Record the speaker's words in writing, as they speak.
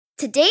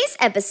Today's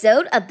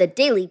episode of the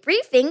Daily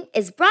Briefing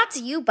is brought to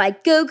you by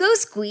Go-Go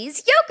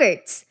Squeeze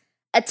Yogurts,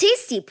 a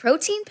tasty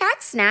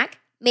protein-packed snack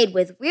made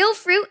with real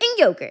fruit and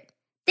yogurt.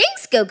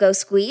 Thanks, Go-Go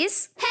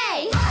Squeeze!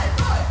 Hey! 5,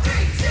 4,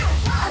 3, 2,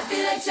 1. I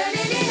feel like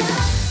turning it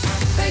up,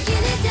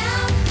 breaking it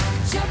down,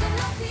 jumping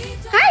off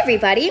the top. Hi,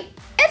 everybody!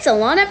 It's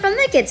Alana from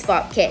the KIDZ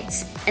BOP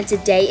Kids, and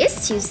today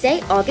is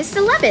Tuesday, August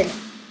 11th.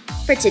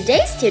 For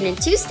today's Tune In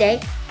Tuesday,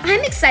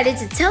 I'm excited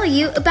to tell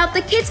you about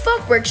the KIDZ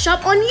BOP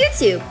workshop on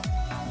YouTube.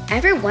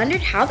 Ever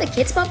wondered how the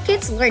KIDZ BOP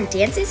Kids learn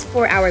dances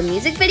for our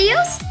music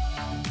videos?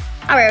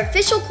 Our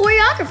official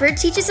choreographer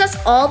teaches us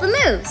all the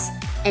moves,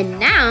 and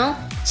now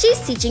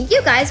she's teaching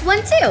you guys one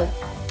too.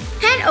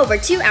 Head over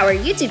to our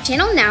YouTube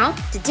channel now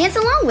to dance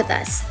along with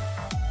us.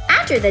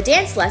 After the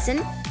dance lesson,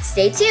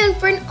 stay tuned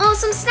for an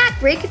awesome snack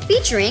break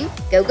featuring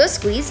Go-Go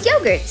Squeeze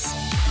Yogurts.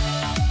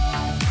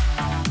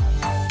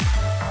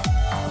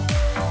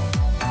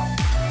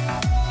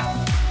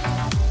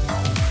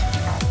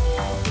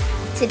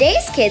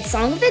 Today's kids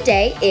song of the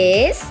day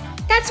is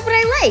That's What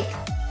I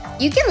Like.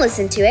 You can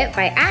listen to it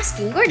by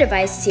asking your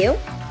device to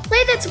play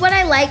That's What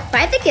I Like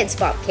by the KIDZ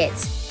BOP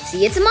Kids.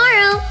 See you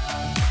tomorrow!